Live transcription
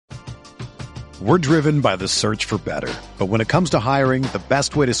We're driven by the search for better. But when it comes to hiring, the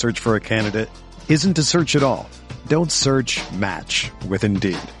best way to search for a candidate isn't to search at all. Don't search, match with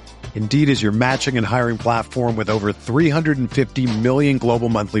Indeed. Indeed is your matching and hiring platform with over 350 million global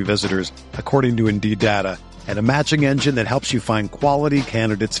monthly visitors, according to Indeed data, and a matching engine that helps you find quality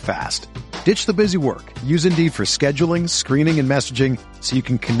candidates fast. Ditch the busy work. Use Indeed for scheduling, screening, and messaging so you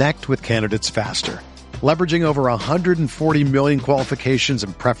can connect with candidates faster. Leveraging over 140 million qualifications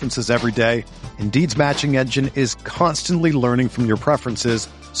and preferences every day, Indeed's matching engine is constantly learning from your preferences,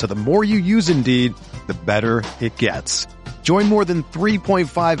 so the more you use Indeed, the better it gets. Join more than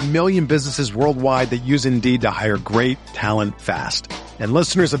 3.5 million businesses worldwide that use Indeed to hire great talent fast. And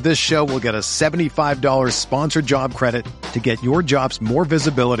listeners of this show will get a $75 sponsored job credit to get your jobs more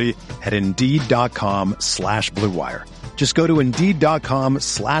visibility at Indeed.com/Blue Wire. Just go to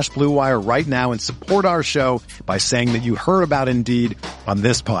Indeed.com/Blue Wire right now and support our show by saying that you heard about Indeed on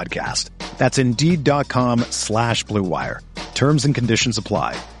this podcast. That's Indeed.com/Blue Wire. Terms and conditions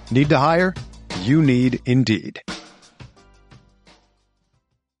apply. Need to hire? You need Indeed.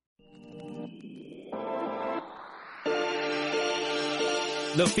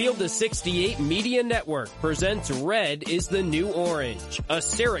 The Field of 68 Media Network presents Red is the New Orange, a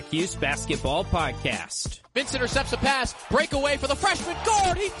Syracuse basketball podcast. Vince intercepts a pass, breakaway for the freshman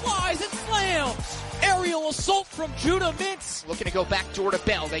guard, he flies and slams! Aerial assault from Judah Mintz. Looking to go back door to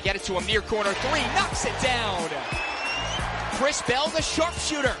Bell, they get it to him near corner three, knocks it down! Chris Bell, the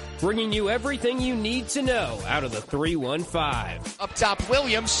sharpshooter. Bringing you everything you need to know out of the 315. Up top,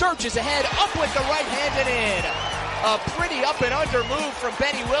 Williams surges ahead, up with the right hand and in. A pretty up and under move from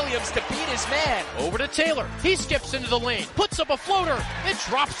Benny Williams to beat his man. Over to Taylor. He skips into the lane, puts up a floater, and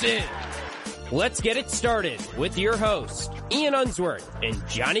drops in. Let's get it started with your hosts, Ian Unsworth and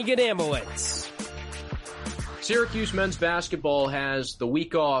Johnny Gadamowitz. Syracuse men's basketball has the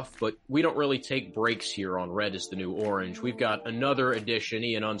week off, but we don't really take breaks here on Red is the New Orange. We've got another edition.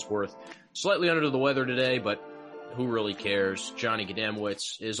 Ian Unsworth, slightly under the weather today, but who really cares? Johnny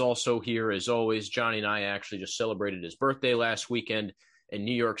Gadamowitz is also here as always. Johnny and I actually just celebrated his birthday last weekend in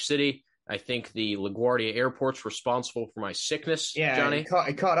New York City. I think the LaGuardia Airport's responsible for my sickness, yeah, Johnny.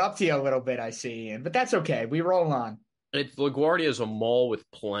 It caught up to you a little bit, I see, Ian, but that's okay. We roll on. LaGuardia is a mall with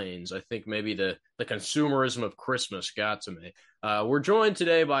planes. I think maybe the consumerism of Christmas got to me. We're joined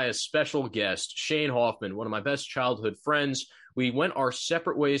today by a special guest, Shane Hoffmann, one of my best childhood friends. We went our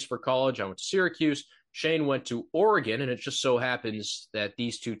separate ways for college. I went to Syracuse. Shane went to Oregon, and it just so happens that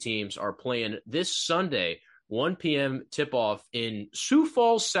these two teams are playing this Sunday, 1 p.m. tip-off in Sioux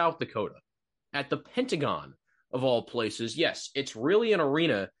Falls, South Dakota, at the Pentagon, of all places. Yes, it's really an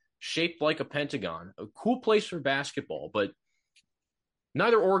arena shaped like a pentagon, a cool place for basketball, but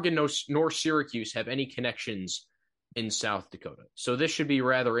neither Oregon nor Syracuse have any connections in South Dakota. So this should be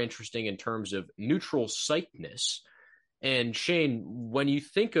rather interesting in terms of neutral siteness. And Shane, when you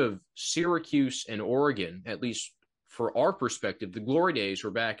think of Syracuse and Oregon, at least for our perspective, the glory days were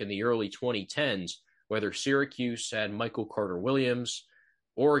back in the early 2010s, whether Syracuse had Michael Carter-Williams,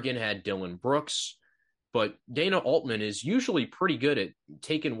 Oregon had Dylan Brooks, but Dana Altman is usually pretty good at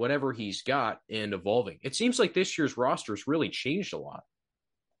taking whatever he's got and evolving. It seems like this year's roster has really changed a lot.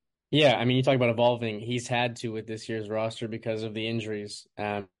 Yeah, I mean, you talk about evolving. He's had to with this year's roster because of the injuries.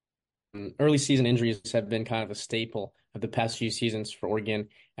 Early season injuries have been kind of a staple of the past few seasons for Oregon,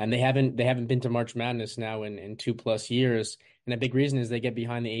 and they haven't been to March Madness now in 2+ years. And a big reason is they get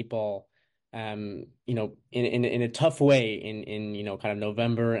behind the 8 ball, in a tough way in kind of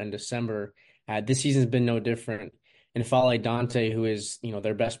November and December. This season's been no different. And Fale Dante, who is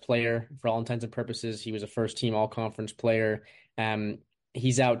their best player for all intents and purposes, he was a first-team All-Conference player.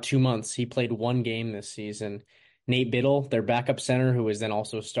 He's out 2 months. He played 1 game this season. Nate Biddle, their backup center, who is then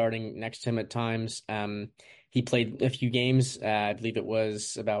also starting next to him at times. He played a few games. I believe it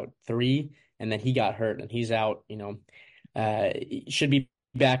was about 3, and then he got hurt, and he's out. Should be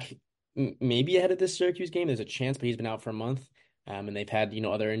back maybe ahead of this Syracuse game. There's a chance, but he's been out for a month. And they've had,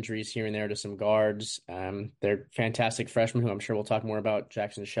 other injuries here and there to some guards. Their fantastic freshman, who I'm sure we'll talk more about,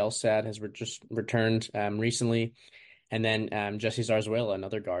 Jackson Shellstad, has just returned recently. And then Jesse Zarzuela,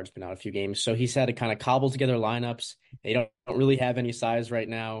 another guard, has been out a few games. So he's had to kind of cobble together lineups. They don't really have any size right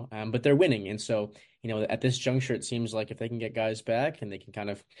now, but they're winning. And so, at this juncture, it seems like if they can get guys back and they can kind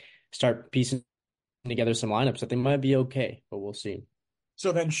of start piecing together some lineups, that they might be okay, but we'll see.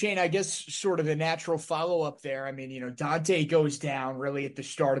 So then, Shane, I guess sort of the natural follow-up there. I mean, Dante goes down really at the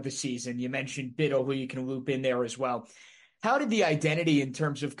start of the season. You mentioned Biddle, who you can loop in there as well. How did the identity in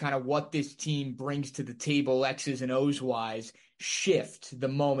terms of kind of what this team brings to the table, X's and O's wise, shift the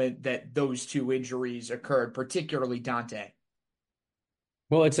moment that those two injuries occurred, particularly Dante?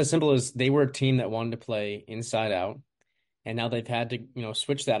 Well, it's as simple as they were a team that wanted to play inside out. And now they've had to,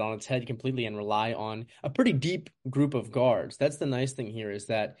 switch that on its head completely and rely on a pretty deep group of guards. That's the nice thing here is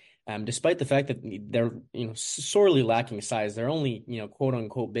that despite the fact that they're, sorely lacking size, their only, quote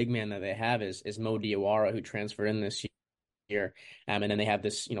unquote big man that they have is Mo Diawara, who transferred in this year. And then they have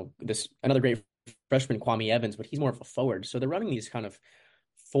this another great freshman, Kwame Evans, but he's more of a forward. So they're running these kind of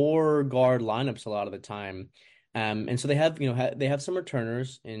four guard lineups a lot of the time. And so they have, they have some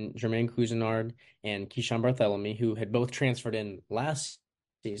returners in Jermaine Couisnard and Keyshawn Barthélemy, who had both transferred in last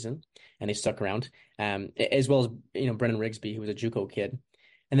season and they stuck around, as well as, Brennan Rigsby, who was a JUCO kid.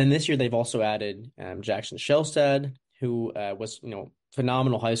 And then this year they've also added Jackson Shelstad, who was,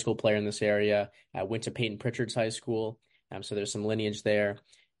 phenomenal high school player in this area, went to Peyton Pritchard's high school. So there's some lineage there.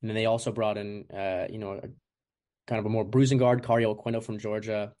 And then they also brought in, a kind of a more bruising guard, Cario Aquino from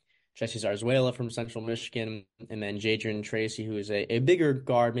Georgia, Jesse Zarzuela from Central Michigan, and then Jadrian Tracy, who is a bigger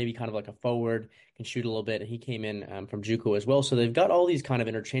guard, maybe kind of like a forward, can shoot a little bit. And he came in from JUCO as well. So they've got all these kind of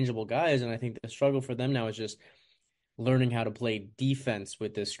interchangeable guys. And I think the struggle for them now is just learning how to play defense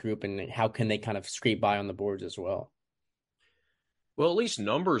with this group and how can they kind of scrape by on the boards as well. Well, at least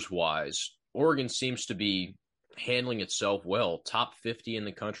numbers wise, Oregon seems to be handling itself well, top 50 in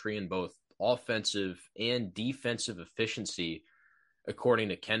the country in both offensive and defensive efficiency, according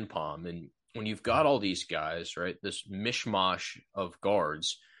to KenPom. And when you've got all these guys, right, this mishmash of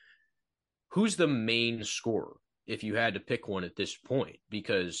guards, who's the main scorer if you had to pick one at this point?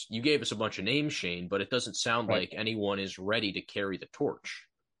 Because you gave us a bunch of names, Shane, but it doesn't sound like anyone is ready to carry the torch.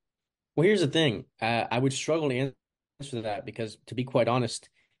 Well, here's the thing. I would struggle to answer that because, to be quite honest,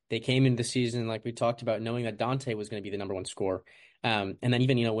 they came into the season, like we talked about, knowing that Dante was going to be the number one scorer. And then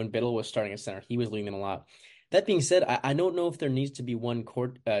even, when Biddle was starting at center, he was leading them a lot. That being said, I don't know if there needs to be one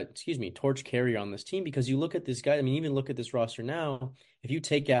torch carrier on this team, because you look at this guy. I mean, even look at this roster now. If you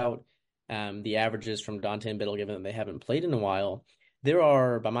take out the averages from Dante and Biddle, given that they haven't played in a while, there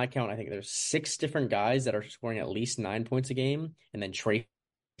are, by my count, I think there's 6 different guys that are scoring at least 9 points a game, and then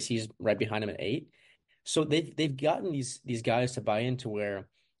Tracy's right behind him at 8. So they've gotten these guys to buy into where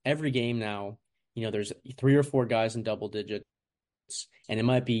every game now, there's 3 or 4 guys in double digits, and it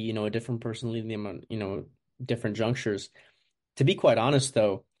might be, a different person leading them on, different junctures. To be quite honest,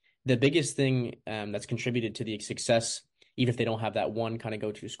 though, the biggest thing that's contributed to the success, even if they don't have that one kind of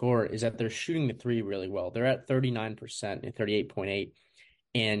go-to scorer, is that they're shooting the three really well. They're at 39% and 38.8.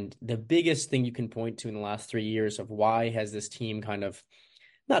 And the biggest thing you can point to in the last 3 years of why has this team kind of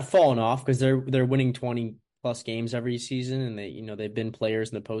not fallen off, because they're winning 20 plus games every season, and they've been players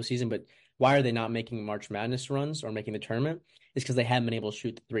in the postseason, but why are they not making March Madness runs or making the tournament? It's because they haven't been able to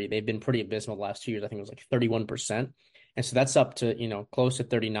shoot the three. They've been pretty abysmal the last 2 years. I think it was like 31%. And so that's up to, close to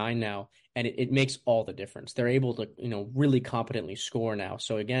 39 now. And it makes all the difference. They're able to, really competently score now.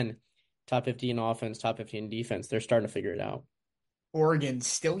 So again, top 50 in offense, top 50 in defense. They're starting to figure it out. Oregon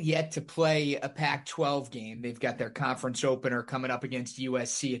still yet to play a Pac-12 game. They've got their conference opener coming up against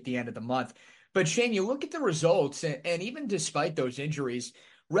USC at the end of the month. But Shane, you look at the results, and even despite those injuries,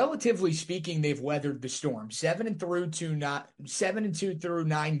 relatively speaking, they've weathered the storm. 7-2 through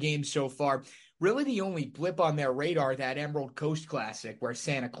 9 games so far. Really the only blip on their radar, that Emerald Coast Classic, where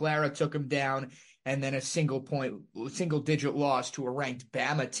Santa Clara took them down, and then a single-digit loss to a ranked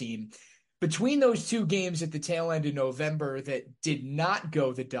Bama team. Between those 2 games at the tail end of November that did not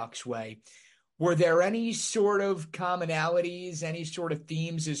go the Ducks' way, were there any sort of commonalities, any sort of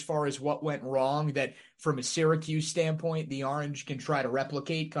themes as far as what went wrong that, from a Syracuse standpoint, the Orange can try to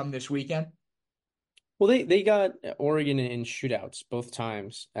replicate come this weekend? Well, they got Oregon in shootouts both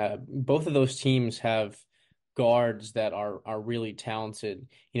times. Both of those teams have guards that are really talented.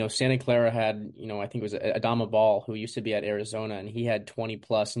 Santa Clara had, I think it was Adama Ball, who used to be at Arizona, and he had 20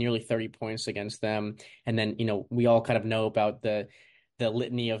 plus, nearly 30 points against them. And then, we all kind of know about the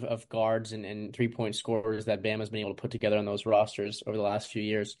litany of guards and 3-point scorers that Bama's been able to put together on those rosters over the last few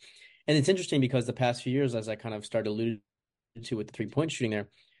years. And it's interesting because the past few years, as I kind of started alluding to with the 3-point shooting there,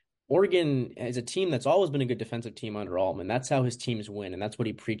 Oregon is a team that's always been a good defensive team under Altman. That's how his teams win, and that's what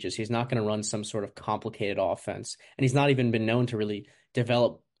he preaches. He's not going to run some sort of complicated offense, and he's not even been known to really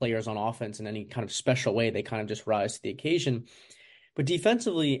develop players on offense in any kind of special way. They kind of just rise to the occasion. But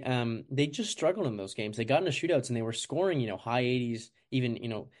defensively, they just struggled in those games. They got into shootouts, and they were scoring, high 80s, even,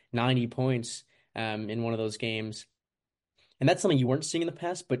 90 points in one of those games. And that's something you weren't seeing in the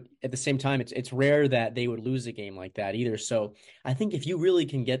past, but at the same time, it's rare that they would lose a game like that either. So I think if you really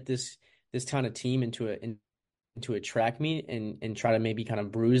can get this kind of team into a track meet and try to maybe kind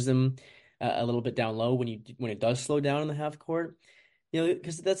of bruise them a little bit down low when it does slow down in the half court,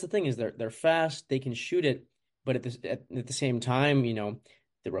 because that's the thing is they're fast, they can shoot it, but at the same time,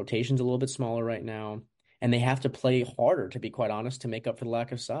 The rotation's a little bit smaller right now, and they have to play harder, to be quite honest, to make up for the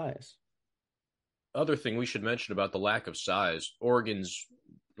lack of size. Other thing we should mention about the lack of size, Oregon's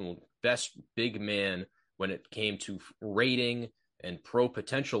best big man when it came to rating and pro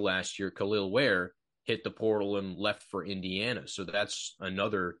potential last year, Khalil Ware, hit the portal and left for Indiana. So that's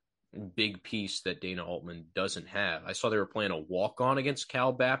another big piece that Dana Altman doesn't have. I saw they were playing a walk-on against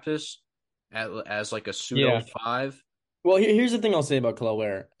Cal Baptist as like a pseudo five. Well, here's the thing I'll say about Khalil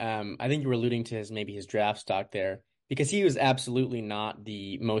Ware. I think you were alluding to maybe his draft stock there, because he was absolutely not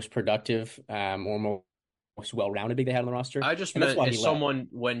the most productive or most well-rounded big they had on the roster. I just meant as someone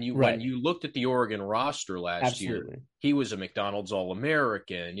when you looked at the Oregon roster last year, he was a McDonald's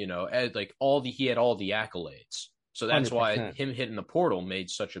All-American. He had all the accolades. So that's 100%. Why him hitting the portal made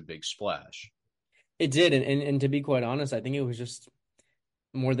such a big splash. It did, and to be quite honest, I think it was just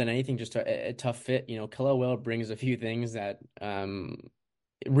more than anything just a tough fit. Khalil Ware brings a few things that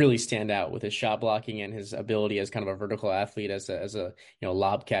really stand out with his shot blocking and his ability as kind of a vertical athlete, as a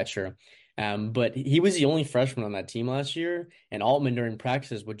lob catcher. But he was the only freshman on that team last year, and Altman during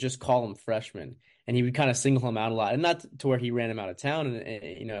practices would just call him freshman, and he would kind of single him out a lot, and not to where he ran him out of town,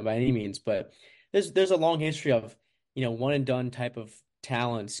 by any means, but there's a long history of one and done type of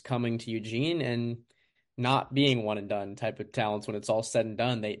talents coming to Eugene and not being one and done type of talents. When it's all said and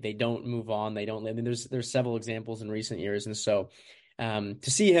done, they don't move on. They don't. I mean, there's several examples in recent years, and so to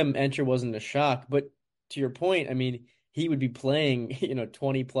see him enter wasn't a shock. But to your point, I mean, he would be playing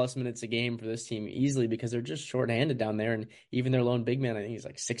 20 plus minutes a game for this team easily, because they're just shorthanded down there, and even their lone big man, I think he's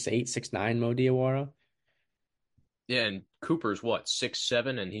like 6'8", 6'9", Mo Diawara. Yeah, and Cooper's what,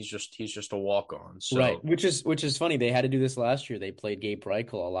 6'7", and he's just a walk-on. So. Right, which is funny. They had to do this last year. They played Gabe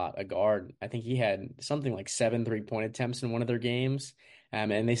Reichel a lot, a guard. I think he had something like 7 3-point attempts in one of their games,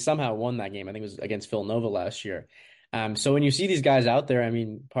 and they somehow won that game. I think it was against Villanova last year. So when you see these guys out there, I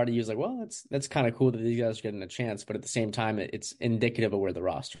mean, part of you is like, well, that's kind of cool that these guys are getting a chance, but at the same time, it's indicative of where the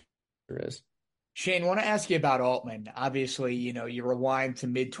roster is. Shane, I want to ask you about Altman. Obviously, you rewind to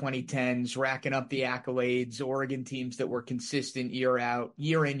mid-2010s, racking up the accolades, Oregon teams that were consistent year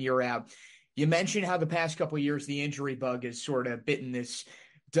in, year out. You mentioned how the past couple of years, the injury bug has sort of bitten this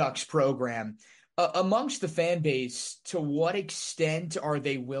Ducks program. Amongst the fan base, to what extent are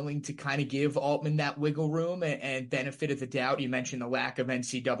they willing to kind of give Altman that wiggle room and benefit of the doubt? You mentioned the lack of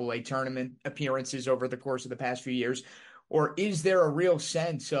NCAA tournament appearances over the course of the past few years. Or is there a real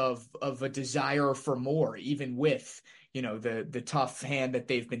sense of a desire for more, even with, the tough hand that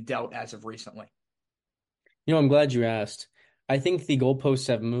they've been dealt as of recently? I'm glad you asked. I think the goalposts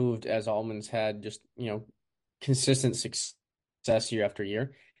have moved as Altman's had just, consistent success year after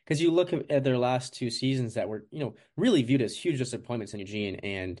year. Because you look at their last 2 seasons that were, really viewed as huge disappointments in Eugene,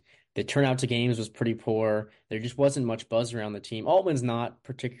 and the turnout to games was pretty poor. There just wasn't much buzz around the team. Altman's not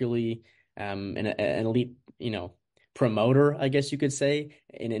particularly an elite, promoter, I guess you could say,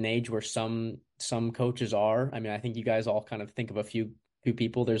 in an age where some coaches are. I mean, I think you guys all kind of think of a few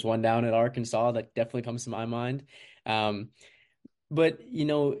people. There's one down at Arkansas that definitely comes to my mind. But,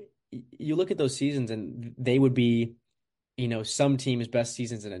 you look at those seasons and they would be, some teams' best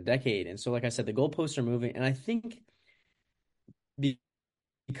seasons in a decade. And so, like I said, the goalposts are moving. And I think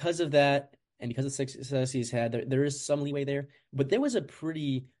because of that and because of the success he's had, there is some leeway there. But there was a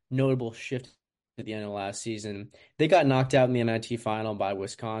pretty notable shift at the end of last season. They got knocked out in the NIT final by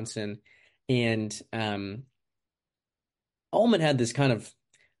Wisconsin, and Altman had this kind of,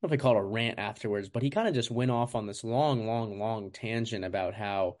 I don't know if I call it a rant afterwards, but he kind of just went off on this long tangent about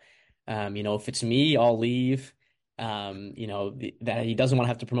how, if it's me, I'll leave. That he doesn't want to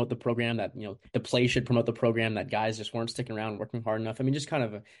have to promote the program, that, the play should promote the program, that guys just weren't sticking around working hard enough. I mean, just kind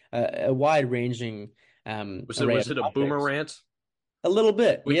of a wide-ranging Was it a boomer rant? A little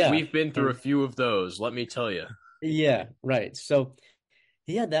bit, yeah. We've been through a few of those, let me tell you. Yeah, right. So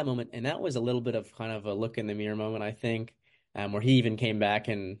he had that moment, and that was a little bit of kind of a look in the mirror moment, I think, where he even came back,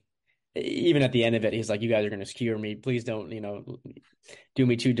 and even at the end of it, he's like, you guys are going to skewer me. Please don't, do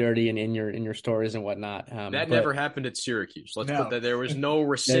me too dirty in your stories and whatnot. That never happened at Syracuse. Let's put that. There was no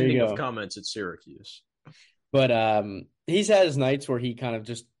rescinding of comments at Syracuse. But he's had his nights where he kind of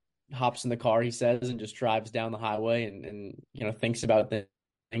just hops in the car, he says, and just drives down the highway and thinks about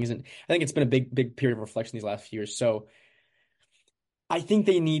things. And I think it's been a big period of reflection these last few years. So I think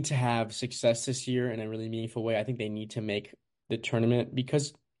they need to have success this year in a really meaningful way. I think they need to make the tournament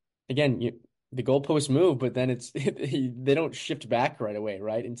because, again, the goalposts move, but then they don't shift back right away,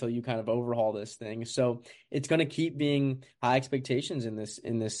 right? Until you kind of overhaul this thing. So it's going to keep being high expectations in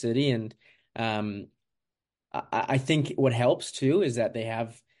this city. And I think what helps too is that they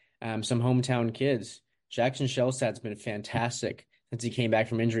have some hometown kids. Jackson Shellstad's been fantastic since he came back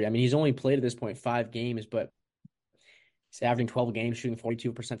from injury. I mean, he's only played at this point 5 games, but he's averaging 12 games, shooting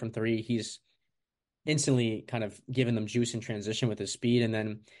 42% from three. He's instantly kind of given them juice in transition with his speed. And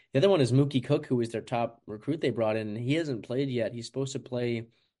then the other one is Mookie Cook, who is their top recruit they brought in. He hasn't played yet. He's supposed to play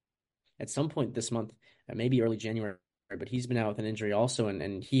at some point this month, maybe early January, but he's been out with an injury also.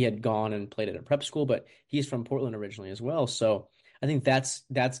 And he had gone and played at a prep school, but he's from Portland originally as well. So I think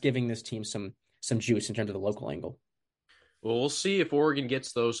that's giving this team some juice in terms of the local angle. Well, we'll see if Oregon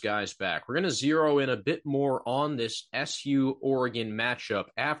gets those guys back. We're going to zero in a bit more on this SU-Oregon matchup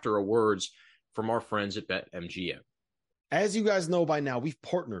after a words from our friends at BetMGM. As you guys know by now, we've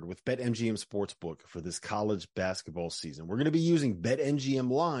partnered with BetMGM Sportsbook for this college basketball season. We're going to be using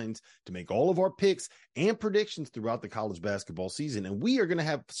BetMGM lines to make all of our picks and predictions throughout the college basketball season. And we are going to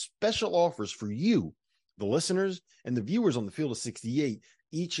have special offers for you, the listeners and the viewers on the Field of 68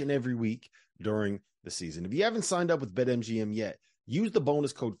 each and every week during the season. If you haven't signed up with BetMGM yet, use the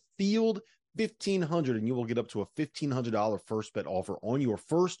bonus code FIELD1500 and you will get up to a $1,500 first bet offer on your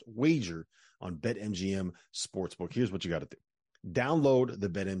first wager on BetMGM Sportsbook. Here's what you got to do. Download the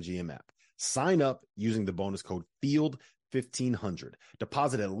BetMGM app. Sign up using the bonus code FIELD1500.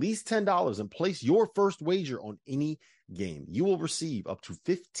 Deposit at least $10 and place your first wager on any game. You will receive up to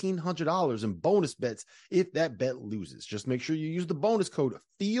 $1,500 in bonus bets if that bet loses. Just make sure you use the bonus code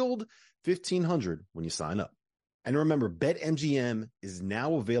FIELD1500 when you sign up. And remember, BetMGM is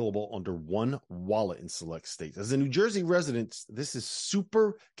now available under one wallet in select states. As a New Jersey resident, this is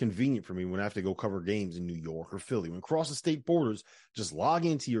super convenient for me when I have to go cover games in New York or Philly. When crossing state borders, just log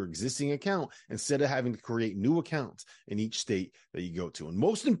into your existing account instead of having to create new accounts in each state that you go to. And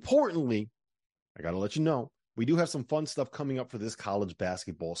most importantly, I got to let you know, we do have some fun stuff coming up for this college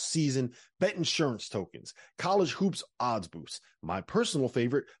basketball season. Bet insurance tokens, college hoops odds boosts, my personal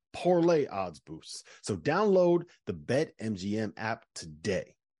favorite, parlay odds boosts. So download the BetMGM app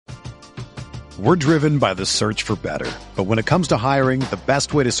today. We're driven by the search for better. But when it comes to hiring, the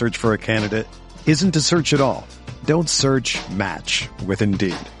best way to search for a candidate isn't to search at all. Don't search, match with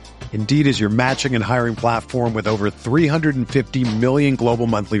Indeed. Indeed is your matching and hiring platform with over 350 million global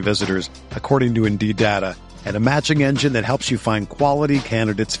monthly visitors, according to Indeed data, and a matching engine that helps you find quality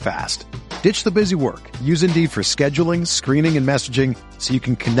candidates fast. Ditch the busy work. Use Indeed for scheduling, screening, and messaging so you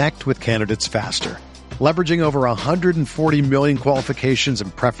can connect with candidates faster. Leveraging over 140 million qualifications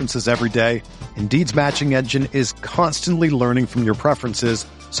and preferences every day, Indeed's matching engine is constantly learning from your preferences,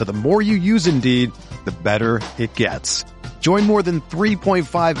 so the more you use Indeed, the better it gets. Join more than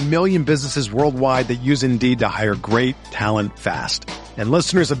 3.5 million businesses worldwide that use Indeed to hire great talent fast. And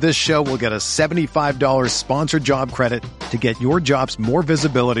listeners of this show will get a $75 sponsored job credit to get your jobs more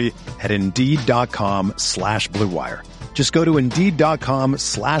visibility at Indeed.com/Blue Wire. Just go to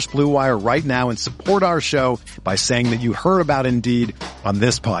Indeed.com/Blue Wire right now and support our show by saying that you heard about Indeed on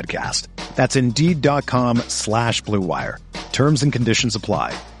this podcast. That's Indeed.com/Blue Wire. Terms and conditions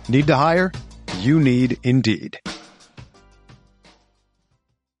apply. Need to hire? You need Indeed.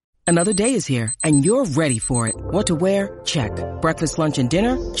 Another day is here, and you're ready for it. What to wear? Check. Breakfast, lunch, and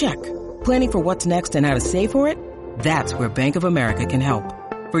dinner? Check. Planning for what's next and how to save for it? That's where Bank of America can help.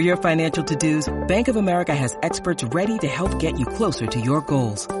 For your financial to-dos, Bank of America has experts ready to help get you closer to your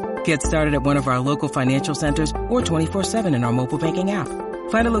goals. Get started at one of our local financial centers or 24/7 in our mobile banking app.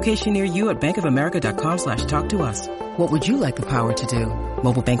 Find a location near you at bankofamerica.com/talktous. What would you like the power to do?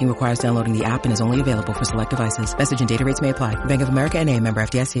 Mobile banking requires downloading the app and is only available for select devices. Message and data rates may apply. Bank of America N.A., member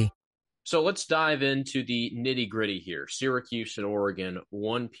FDIC. So let's dive into the nitty-gritty here. Syracuse and Oregon,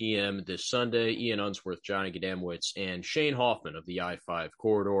 1 p.m. this Sunday. Ian Unsworth, Johnny Gadamowicz, and Shane Hoffman of the I-5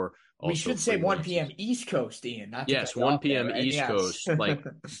 corridor. We should say 1 p.m. East Coast, Ian. Yes, 1 p.m. East Coast, like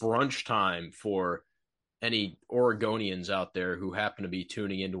brunch time for any Oregonians out there who happen to be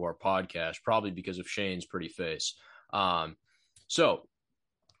tuning into our podcast, probably because of Shane's pretty face. So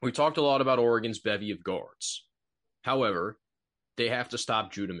we talked a lot about Oregon's bevy of guards. However, they have to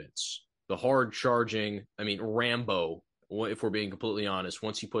stop Judah Mintz. The hard charging, Rambo, if we're being completely honest,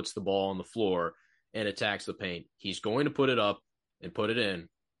 once he puts the ball on the floor and attacks the paint, he's going to put it up and put it in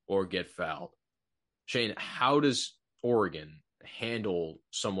or get fouled. Shane, how does Oregon handle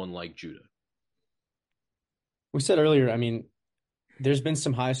someone like Judah? We said earlier, there's been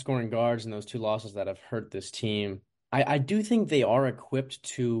some high-scoring guards in those 2 losses that have hurt this team. I do think they are equipped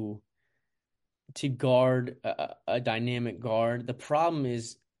to guard a dynamic guard. The problem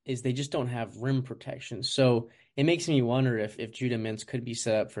is they just don't have rim protection. So it makes me wonder if Judah Mintz could be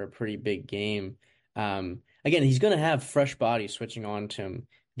set up for a pretty big game. Again, he's going to have fresh bodies switching on to him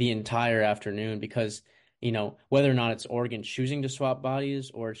the entire afternoon because whether or not it's Oregon choosing to swap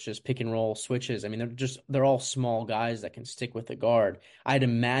bodies or it's just pick and roll switches. I mean, they're all small guys that can stick with the guard. I'd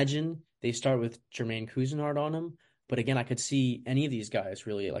imagine they start with Jermaine Couisnard on him, but again, I could see any of these guys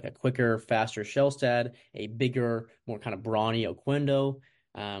really, like a quicker, faster Shelstad, a bigger, more kind of brawny Oquendo,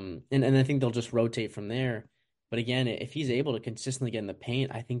 and I think they'll just rotate from there. But again, if he's able to consistently get in the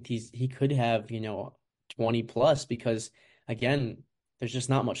paint, I think he could have 20 plus because again, there's just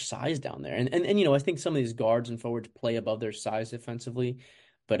not much size down there. And I think some of these guards and forwards play above their size defensively.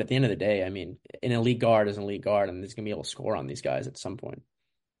 But at the end of the day, I mean, an elite guard is an elite guard, and he's going to be able to score on these guys at some point.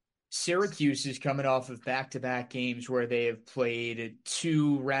 Syracuse is coming off of back-to-back games where they have played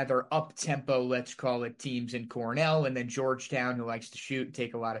two rather up-tempo, let's call it, teams in Cornell, and then Georgetown, who likes to shoot and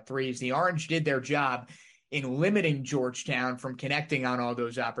take a lot of threes. The Orange did their job in limiting Georgetown from connecting on all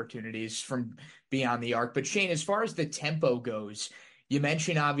those opportunities from beyond the arc. But Shane, as far as the tempo goes, you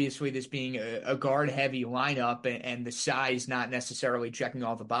mentioned obviously this being a guard-heavy lineup and the size not necessarily checking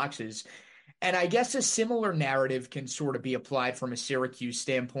all the boxes. And I guess a similar narrative can sort of be applied from a Syracuse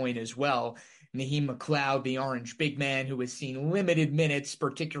standpoint as well. Naheem McLeod, the Orange big man who has seen limited minutes,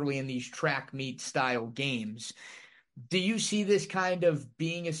 particularly in these track meet style games. Do you see this kind of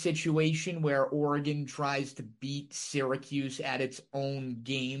being a situation where Oregon tries to beat Syracuse at its own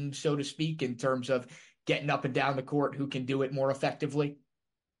game, so to speak, in terms of getting up and down the court, who can do it more effectively?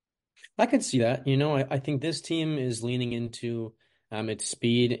 I could see that. I think this team is leaning into its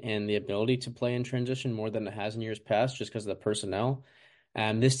speed and the ability to play in transition more than it has in years past, just because of the personnel.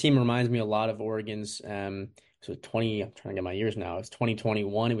 This team reminds me a lot of Oregon's. I'm trying to get my years now. It's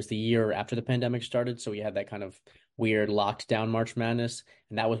 2021. It was the year after the pandemic started, so we had that kind of weird locked down March Madness,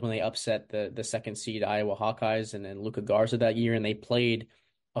 and that was when they upset the second seed Iowa Hawkeyes and Luka Garza that year, and they played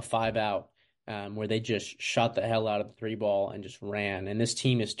a 5-out where they just shot the hell out of the three ball and just ran. And this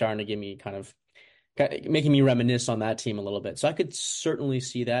team is starting to give me making me reminisce on that team a little bit. So I could certainly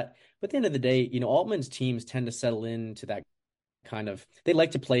see that. But at the end of the day, Altman's teams tend to settle into that they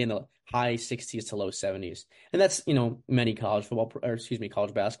like to play in the high 60s to low 70s. And that's, many college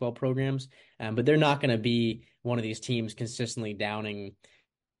basketball programs. But they're not going to be one of these teams consistently downing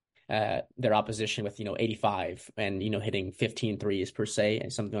their opposition with, 85 and, hitting 15 threes per se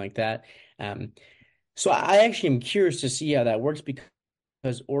and something like that. So I actually am curious to see how that works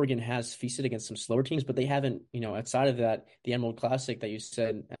because Oregon has feasted against some slower teams, but they haven't, outside of that, the Emerald Classic that you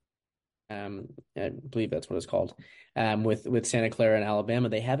said, I believe that's what it's called, with Santa Clara and Alabama,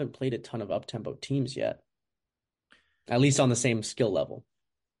 they haven't played a ton of up-tempo teams yet, at least on the same skill level.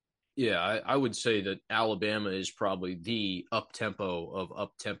 Yeah, I would say that Alabama is probably the up-tempo of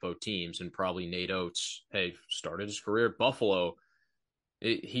up-tempo teams, and probably Nate Oates, started his career at Buffalo.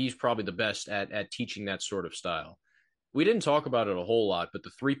 He's probably the best at teaching that sort of style. We didn't talk about it a whole lot, but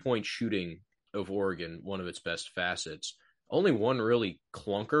the three-point shooting of Oregon, one of its best facets. Only one really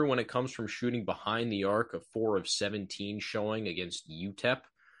clunker when it comes from shooting behind the arc, of 4 of 17 showing against UTEP.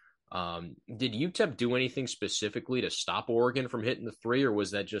 Did UTEP do anything specifically to stop Oregon from hitting the three, or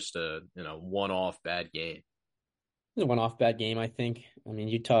was that just a one-off bad game? It was a one-off bad game, I think. I mean,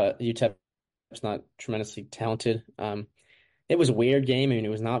 UTEP is not tremendously talented. It was a weird game. I mean, it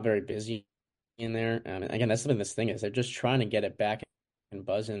was not very busy in there. Again, that's something this thing is. They're just trying to get it back and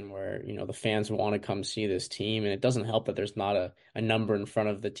buzzing where, the fans want to come see this team. And it doesn't help that there's not a number in front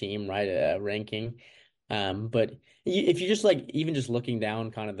of the team, right? A ranking. But if you just even just looking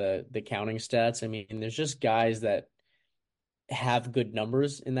down kind of the counting stats, I mean, there's just guys that have good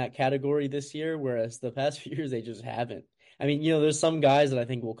numbers in that category this year, whereas the past few years, they just haven't. I mean, there's some guys that I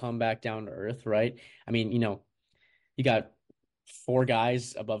think will come back down to earth, right? I mean, you got 4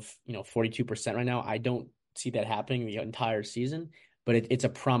 guys above, 42% right now. I don't see that happening the entire season, but it's a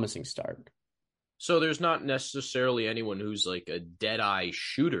promising start. So there's not necessarily anyone who's like a dead-eye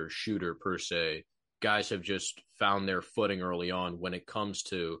shooter per se. Guys have just found their footing early on when it comes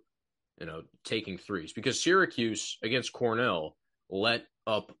to, taking threes. Because Syracuse against Cornell let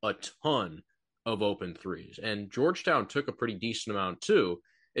up a ton of open threes. And Georgetown took a pretty decent amount too.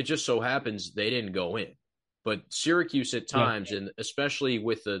 It just so happens they didn't go in. But Syracuse at times, and especially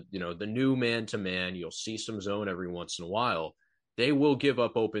with the new man-to-man, you'll see some zone every once in a while. They will give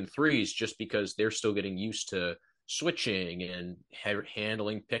up open threes just because they're still getting used to switching and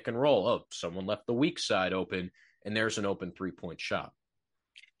handling pick and roll. Oh, someone left the weak side open, and there's an open three-point shot.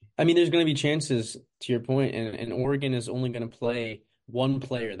 I mean, there's going to be chances, to your point, and Oregon is only going to play one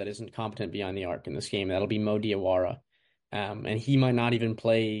player that isn't competent beyond the arc in this game. That'll be Mo Diawara. And he might not even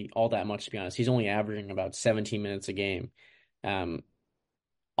play all that much, to be honest. He's only averaging about 17 minutes a game.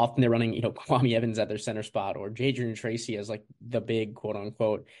 often they're running, Kwame Evans at their center spot or Jadrian Tracy as like the big quote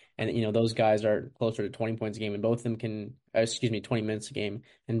unquote. And, those guys are closer to 20 points a game and both of them 20 minutes a game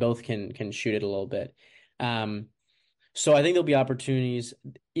and both can shoot it a little bit. So I think there'll be opportunities,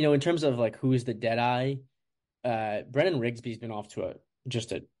 in terms of like who is the dead eye. Brennan Rigsby's been off to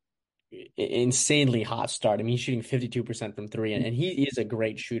just a insanely hot start. I mean, he's shooting 52% from three, and he is a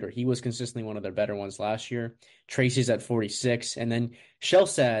great shooter. He was consistently one of their better ones last year. Tracy's at 46, and then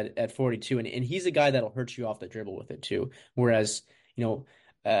Shelstad at 42, and he's a guy that'll hurt you off the dribble with it too. Whereas,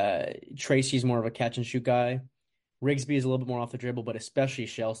 Tracy's more of a catch and shoot guy. Rigsby is a little bit more off the dribble, but especially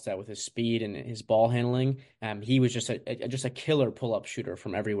Shelstad with his speed and his ball handling. He was just a killer pull-up shooter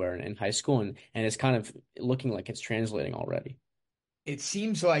from everywhere in high school, and it's kind of looking like it's translating already. It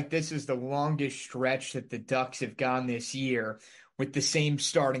seems like this is the longest stretch that the Ducks have gone this year with the same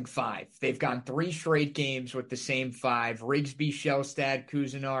starting five. They've gone 3 straight games with the same five: Rigsby, Shelstad,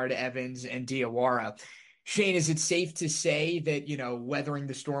 Couisnard, Evans, and Diawara. Shane, is it safe to say that, weathering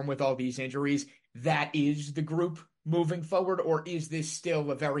the storm with all these injuries, that is the group moving forward, or is this still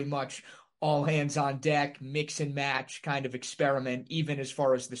a very much all hands on deck, mix and match kind of experiment, even as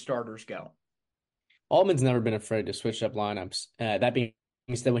far as the starters go? Altman's never been afraid to switch up lineups. That being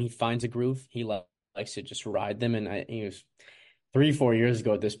said, when he finds a groove, he likes to just ride them. And he was 3-4 years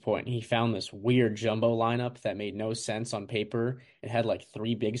ago at this point, he found this weird jumbo lineup that made no sense on paper. It had like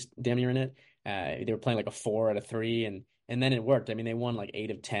 3 bigs damn near in it. They were playing like a 4 out of 3, and then it worked. I mean, they won like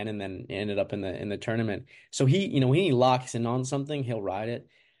 8 of 10, and then ended up in the tournament. So he, when he locks in on something, he'll ride it.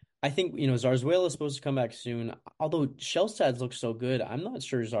 I think, Zarzuela is supposed to come back soon. Although Shelstad looks so good, I'm not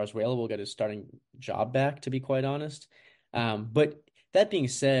sure Zarzuela will get his starting job back, to be quite honest. But that being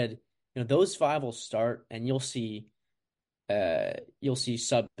said, those 5 will start, and you'll see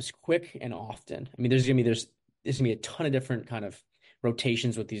subs quick and often. I mean, there's gonna be a ton of different kind of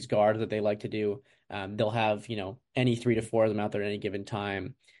rotations with these guards that they like to do. They'll have any 3 to 4 of them out there at any given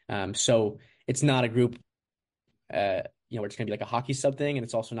time. So it's not a group. Where it's going to be like a hockey sub thing, and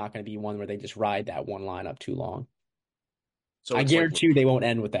it's also not going to be one where they just ride that one lineup too long. So I guarantee you they won't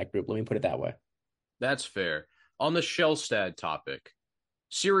end with that group. Let me put it that way. That's fair. On the Shelstad topic,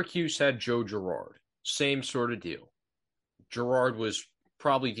 Syracuse had Joe Girard. Same sort of deal. Girard was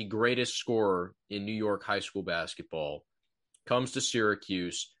probably the greatest scorer in New York high school basketball. Comes to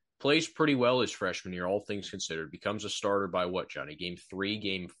Syracuse, plays pretty well his freshman year, all things considered. Becomes a starter by what, Johnny? Game 3,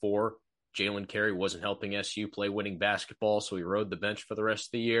 game 4? Jalen Carey wasn't helping SU play winning basketball, so he rode the bench for the rest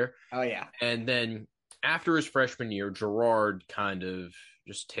of the year. Oh, yeah. And then after his freshman year, Girard kind of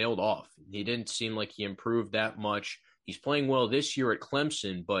just tailed off. He didn't seem like he improved that much. He's playing well this year at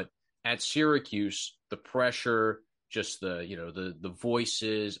Clemson, but at Syracuse, the pressure, just the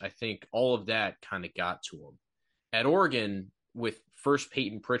voices, I think all of that kind of got to him. At Oregon, with first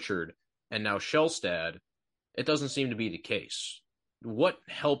Peyton Pritchard and now Shelstad, it doesn't seem to be the case. What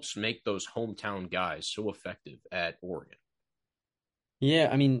helps make those hometown guys so effective at Oregon? Yeah,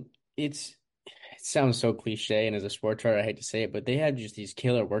 I mean, it sounds so cliche, and as a sports writer, I hate to say it, but they had just these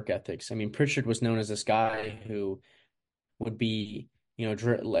killer work ethics. I mean, Pritchard was known as this guy who would be,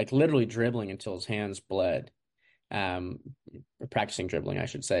 like literally dribbling until his hands bled, or practicing dribbling, I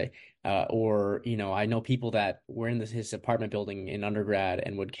should say. Or I know people that were in his apartment building in undergrad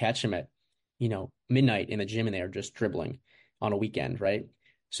and would catch him at, midnight in the gym, and they are just dribbling on a weekend, right?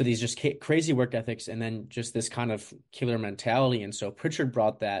 So these just crazy work ethics, and then just this kind of killer mentality. And so Pritchard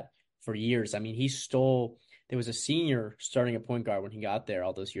brought that for years. I mean, there was a senior starting at point guard when he got there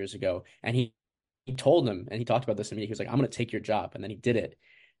all those years ago, and he told him, and he talked about this in me, he was like, I'm going to take your job. And then he did it.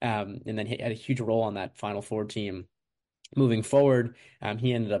 And then he had a huge role on that Final Four team. Moving forward,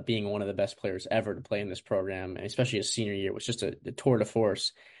 he ended up being one of the best players ever to play in this program, and especially his senior year. It was just a tour de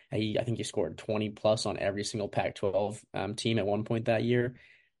force. I think he scored 20 plus on every single Pac-12 team at one point that year.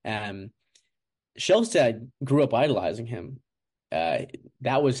 Shelstad grew up idolizing him.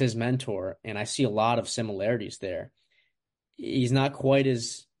 That was his mentor, and I see a lot of similarities there. He's not quite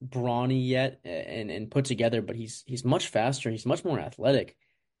as brawny yet and put together, but he's much faster. He's much more athletic.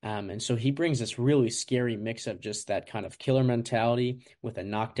 And so he brings this really scary mix of just that kind of killer mentality with a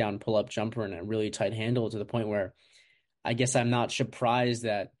knockdown pull-up jumper and a really tight handle, to the point where I guess I'm not surprised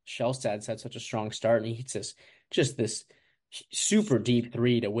that Shelstad's had such a strong start, and he hits this super deep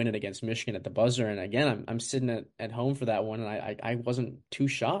 3 to win it against Michigan at the buzzer. And again, I'm sitting at home for that one, and I wasn't too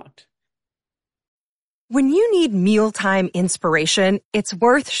shocked. When you need mealtime inspiration, it's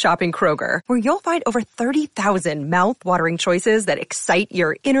worth shopping Kroger, where you'll find over 30,000 mouth-watering choices that excite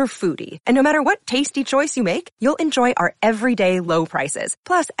your inner foodie. And no matter what tasty choice you make, you'll enjoy our everyday low prices,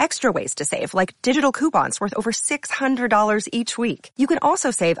 plus extra ways to save, like digital coupons worth over $600 each week. You can also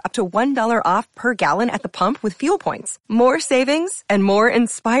save up to $1 off per gallon at the pump with fuel points. More savings and more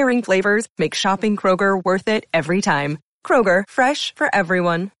inspiring flavors make shopping Kroger worth it every time. Kroger, fresh for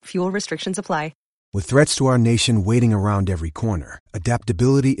everyone. Fuel restrictions apply. With threats to our nation waiting around every corner,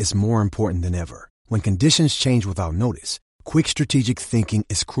 adaptability is more important than ever. When conditions change without notice, quick strategic thinking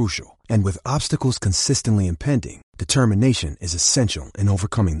is crucial. And with obstacles consistently impending, determination is essential in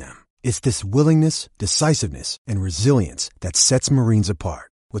overcoming them. It's this willingness, decisiveness, and resilience that sets Marines apart.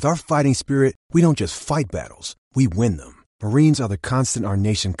 With our fighting spirit, we don't just fight battles, we win them. Marines are the constant our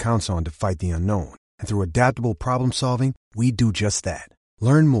nation counts on to fight the unknown. And through adaptable problem solving, we do just that.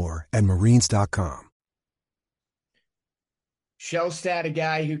 Learn more at Marines.com. Shellstad, a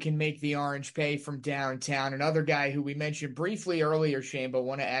guy who can make the Orange pay from downtown. Another guy who we mentioned briefly earlier, Shane, but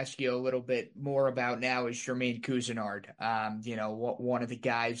want to ask you a little bit more about now is Jermaine Couisnard. One of the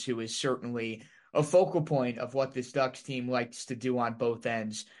guys who is certainly a focal point of what this Ducks team likes to do on both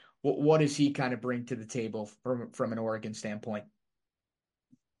ends. What does he kind of bring to the table from an Oregon standpoint?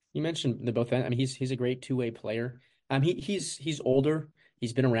 You mentioned the both ends. I mean, he's a great two-way player. He's older.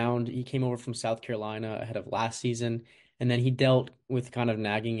 He's been around. He came over from South Carolina ahead of last season, and then he dealt with kind of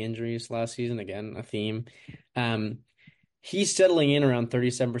nagging injuries last season. Again, a theme. He's settling in around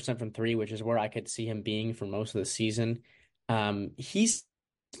 37% from three, which is where I could see him being for most of the season. He's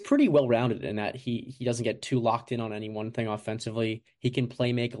pretty well-rounded in that he doesn't get too locked in on any one thing offensively. He can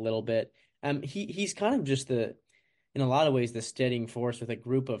play make a little bit. He's kind of just in a lot of ways, the steadying force with a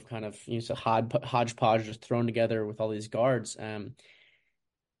group of kind of hodgepodge just thrown together with all these guards.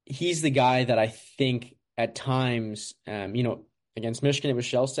 He's the guy that I think at times, against Michigan it was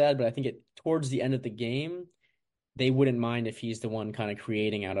Shellstad, but I think towards the end of the game, they wouldn't mind if he's the one kind of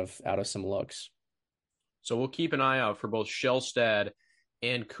creating out of some looks. So we'll keep an eye out for both Shellstad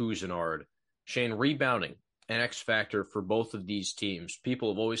and Couisnard. Shane, rebounding, an X factor for both of these teams.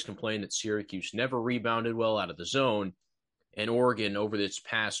 People have always complained that Syracuse never rebounded well out of the zone, and Oregon over its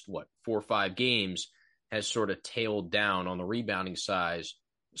past, 4 or 5 games has sort of tailed down on the rebounding side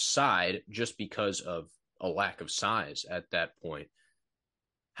just because of a lack of size at that point.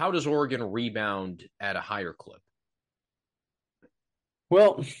 How does Oregon rebound at a higher clip?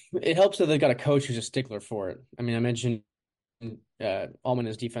 Well, it helps that they've got a coach who's a stickler for it. I mean, I mentioned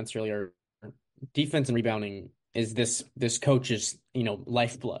Allman's defense earlier. Defense and rebounding is this coach's,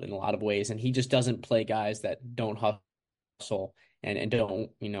 lifeblood in a lot of ways. And he just doesn't play guys that don't hustle and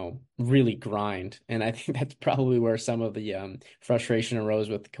don't, really grind. And I think that's probably where some of the frustration arose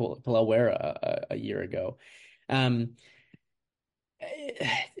with Kalawera a year ago. Again,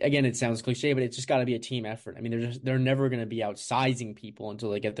 it sounds cliche, but it's just got to be a team effort. I mean, they're never going to be outsizing people until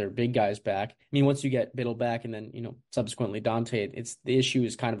they get their big guys back. I mean, once you get Biddle back and then, subsequently Dante, the issue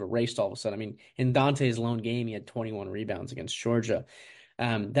is kind of erased all of a sudden. I mean, in Dante's lone game, he had 21 rebounds against Georgia.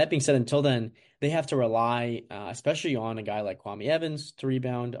 That being said, until then, they have to rely, especially on a guy like Kwame Evans to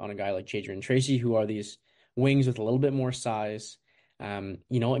rebound, on a guy like Jadrian Tracy, who are these wings with a little bit more size. Again,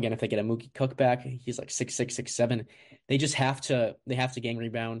 if they get a Mookie Cook back, he's like 6'6", 6'7". They just have to gang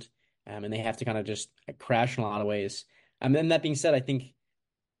rebound, and they have to kind of just crash in a lot of ways. And that being said, I think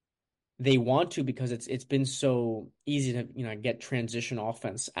they want to because it's been so easy to get transition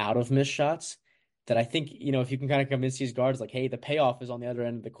offense out of missed shots that I think if you can kind of convince these guards like, hey, the payoff is on the other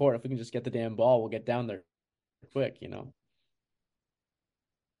end of the court. If we can just get the damn ball, we'll get down there quick.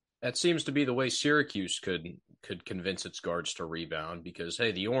 That seems to be the way Syracuse could convince its guards to rebound because,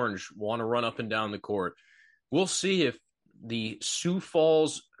 hey, the Orange want to run up and down the court. We'll see if the Sioux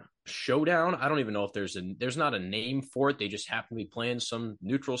Falls Showdown, I don't even know if there's not a name for it. They just happen to be playing some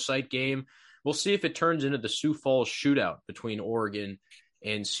neutral site game. We'll see if it turns into the Sioux Falls shootout between Oregon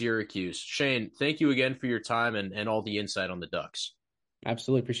and Syracuse. Shane, thank you again for your time and all the insight on the Ducks.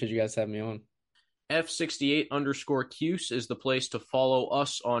 Absolutely. Appreciate you guys having me on. F68_Cuse is the place to follow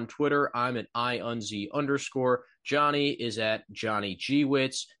us on Twitter. I'm at IUnz_. Johnny is at Johnny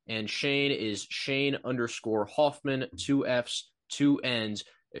Gwitz, and Shane is Shane_Hoffmann, 2 Fs, 2 Ns.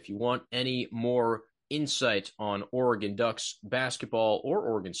 If you want any more insight on Oregon Ducks basketball or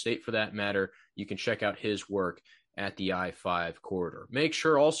Oregon State for that matter, you can check out his work at the I-5 corridor. Make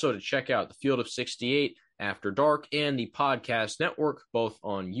sure also to check out the Field of 68 After Dark and the podcast network, both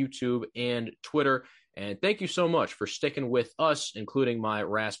on YouTube and Twitter. And thank you so much for sticking with us, including my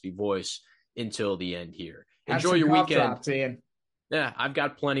raspy voice, until the end here. Enjoy your weekend. Yeah, I've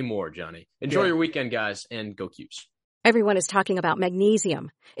got plenty more, Johnny. Enjoy your weekend, guys, and go Cuse. Everyone is talking about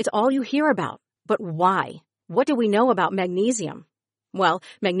magnesium. It's all you hear about. But why? What do we know about magnesium? Well,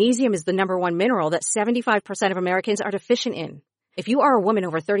 magnesium is the number one mineral that 75% of Americans are deficient in. If you are a woman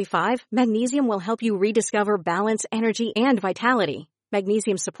over 35, magnesium will help you rediscover balance, energy, and vitality.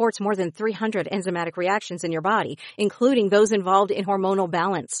 Magnesium supports more than 300 enzymatic reactions in your body, including those involved in hormonal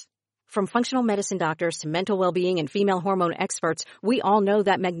balance. From functional medicine doctors to mental well-being and female hormone experts, we all know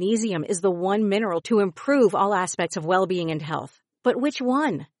that magnesium is the one mineral to improve all aspects of well-being and health. But which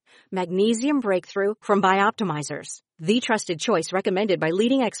one? Magnesium Breakthrough from Bioptimizers, the trusted choice recommended by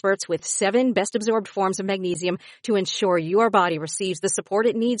leading experts with 7 best-absorbed forms of magnesium to ensure your body receives the support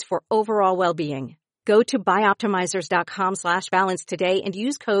it needs for overall well-being. Go to bioptimizers.com/balance today and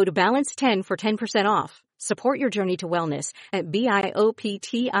use code BALANCE10 for 10% off. Support your journey to wellness at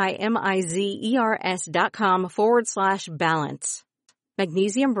bioptimizers.com/balance.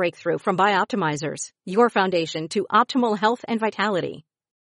 Magnesium Breakthrough from Bioptimizers, your foundation to optimal health and vitality.